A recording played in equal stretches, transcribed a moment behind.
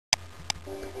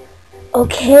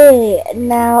Okay,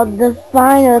 now the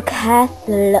final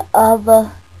castle of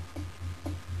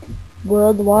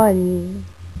World 1.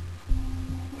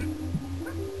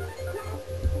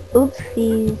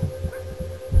 Oopsies.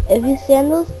 If you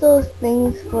sandals those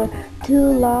things for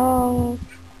too long,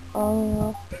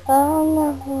 oh no,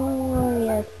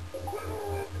 yes.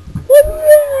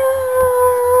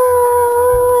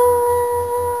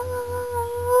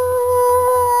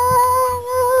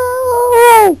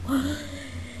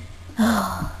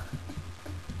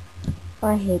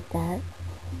 I hate that.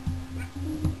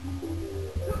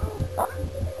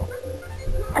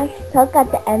 I suck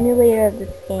at the emulator of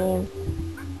this game.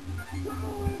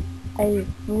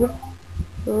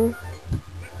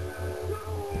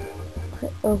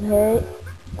 Okay.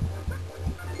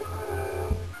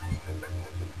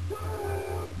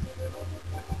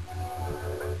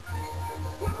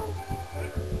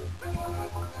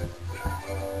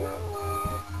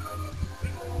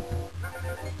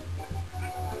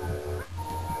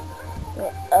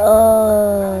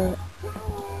 Uh.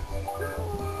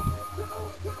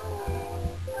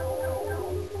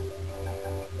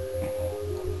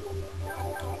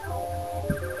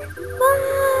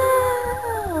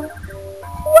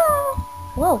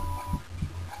 Whoa.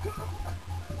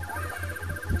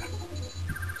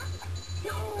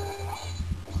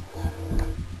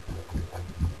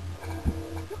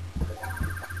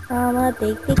 I'm a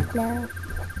big now.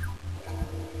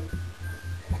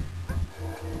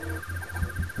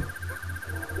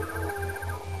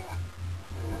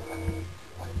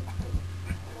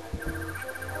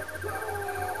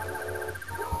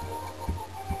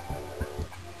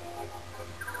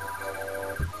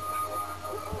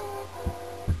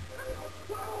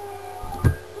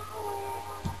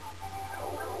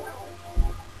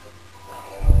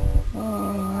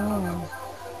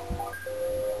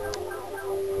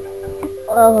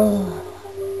 Oh.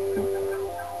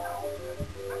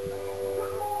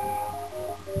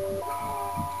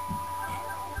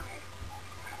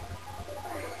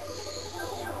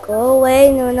 Go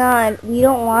away, Nuna. We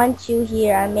don't want you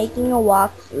here. I'm making a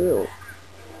walkthrough.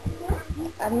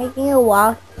 I'm making a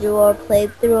walkthrough or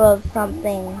playthrough of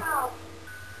something.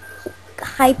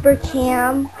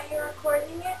 Hypercam. Are you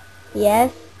recording it?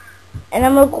 Yes. And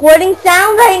I'm recording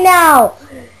sound right now.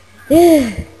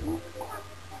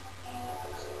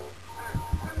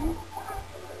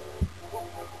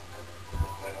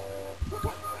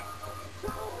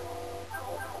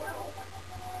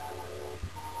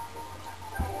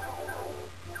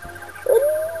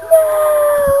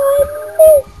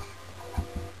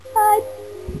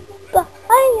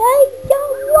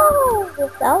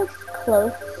 That was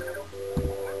close.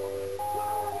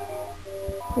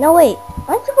 No, wait.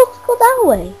 I'm supposed to go that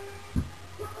way.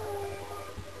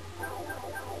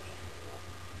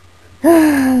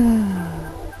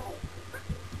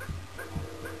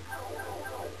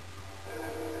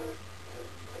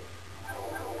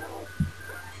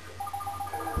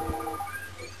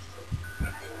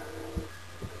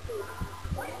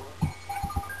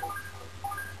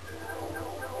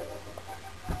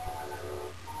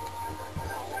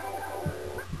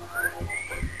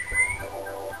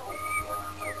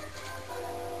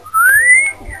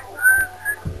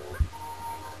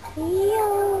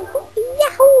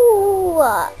 Yahoo!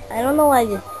 I don't know why I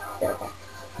just said that.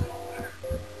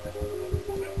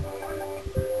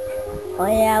 Oh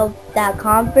yeah, that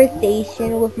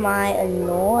conversation with my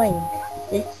annoying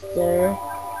sister.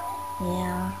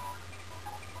 Yeah.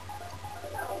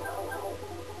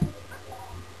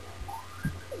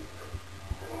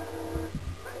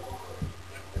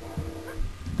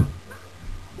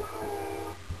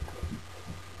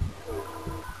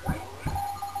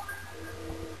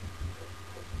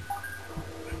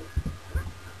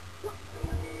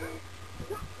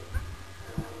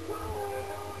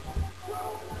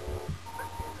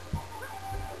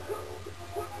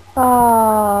 Oh,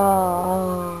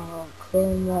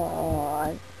 come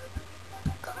on.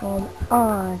 Come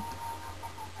on.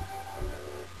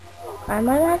 I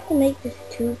might have to make this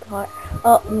 2-part.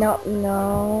 Oh, no.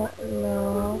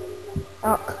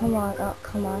 Oh, come on. Oh,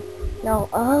 come on. No.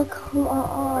 Oh, come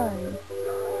on.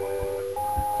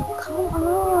 Come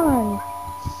on.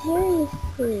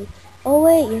 Seriously. Oh,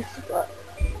 wait. You're supposed...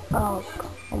 Oh,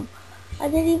 come. I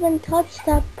didn't even touch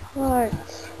that part.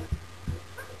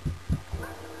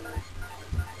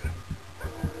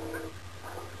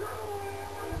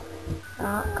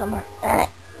 Oh, come on.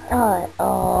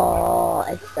 Oh,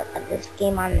 I suck at this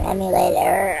game on the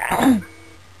emulator.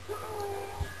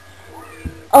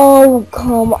 Oh,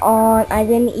 come on. I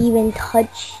didn't even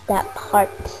touch that part.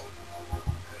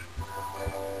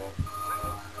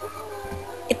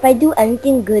 If I do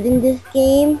anything good in this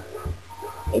game,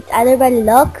 It's either by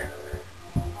luck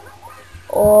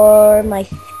or my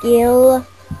skill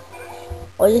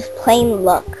or just plain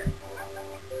luck.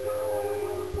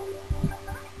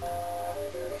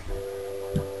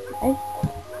 I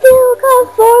still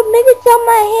got 4 minutes on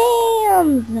my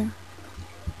hands.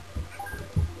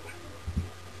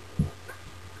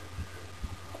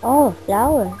 Oh,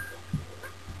 flower.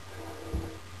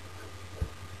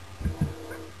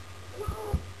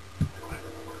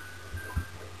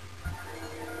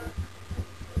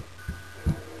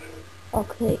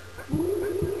 Okay.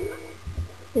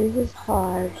 This is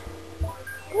hard.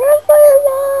 Run for your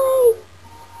life!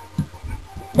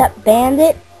 That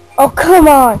bandit? Oh, come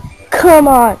on! Come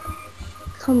on!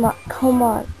 Come on, come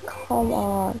on, come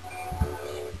on.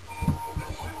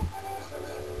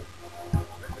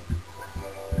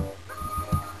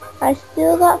 I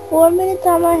still got 4 minutes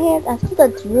on my hands. I think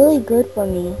that's really good for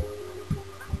me.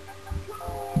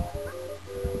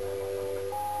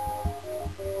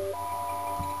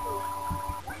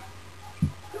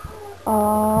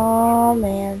 Oh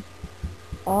man.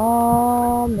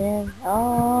 Oh man.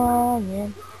 Oh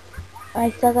man. I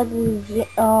suck at this.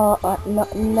 No,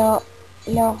 no,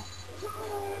 no.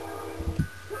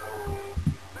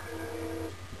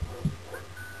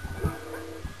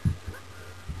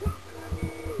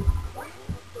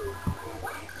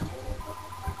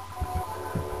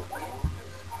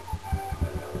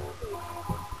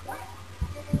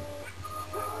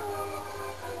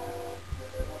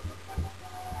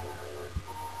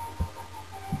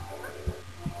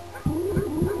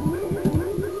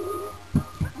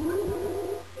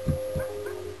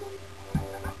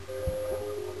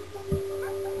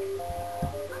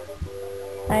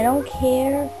 I don't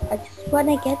care. I just want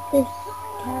to get this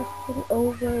casting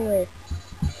over with.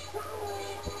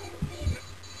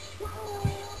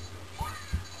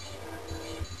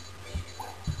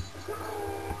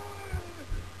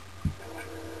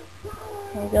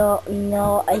 No,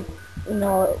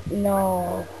 no,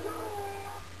 no.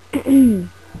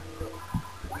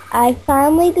 I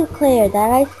finally declare that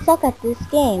I suck at this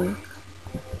game.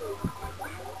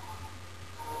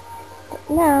 But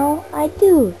now I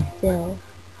do still.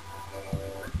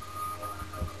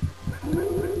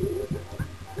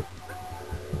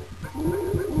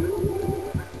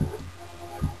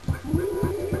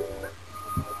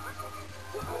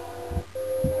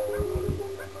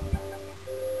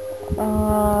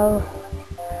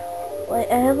 Wait,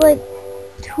 I have like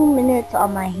 2 minutes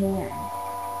on my hand.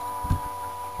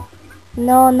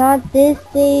 No, not this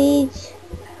stage.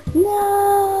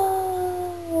 No.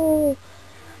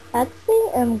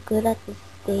 Actually, I'm good at this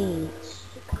stage.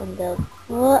 Kind of.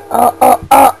 What? Oh,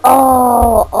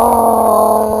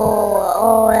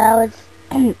 that was.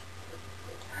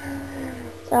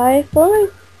 Sorry for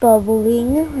like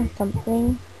bubbling or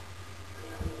something.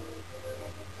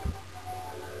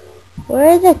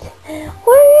 Where is it?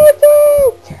 Where is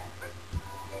it?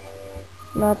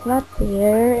 No, it's not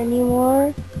there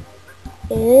anymore.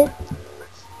 It's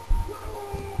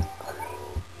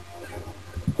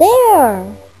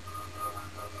there.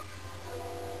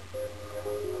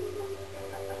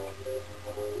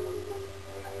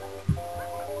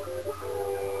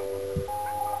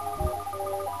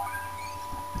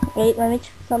 Wait, let me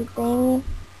check something.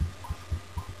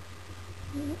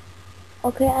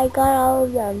 Okay, I got all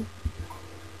of them.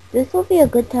 This will be a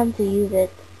good time to use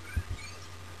it.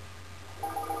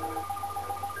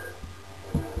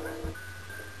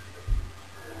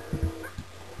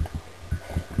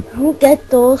 Don't get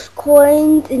those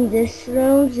coins in this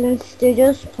room since they're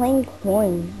just plain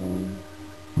coins.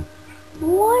 1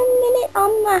 minute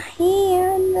on my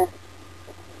hand.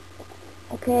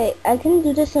 Okay, I can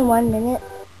do this in 1 minute.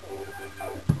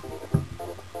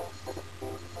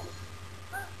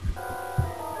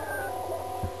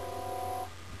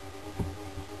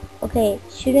 Okay,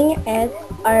 shooting eggs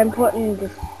are important in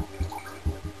this.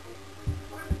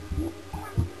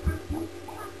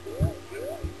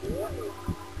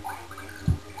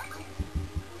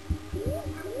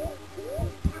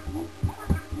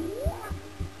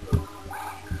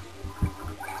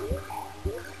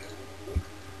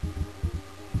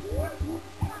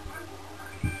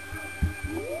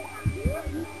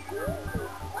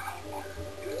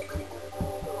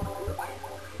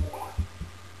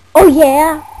 Oh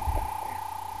yeah!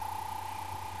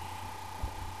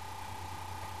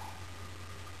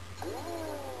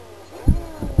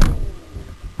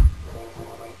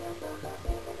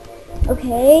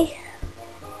 Okay.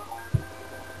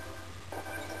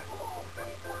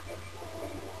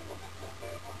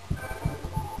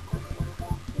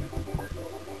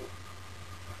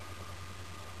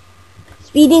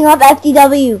 Speeding up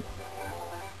FTW.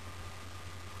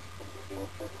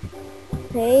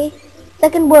 Okay.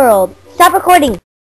 Second world. Stop recording.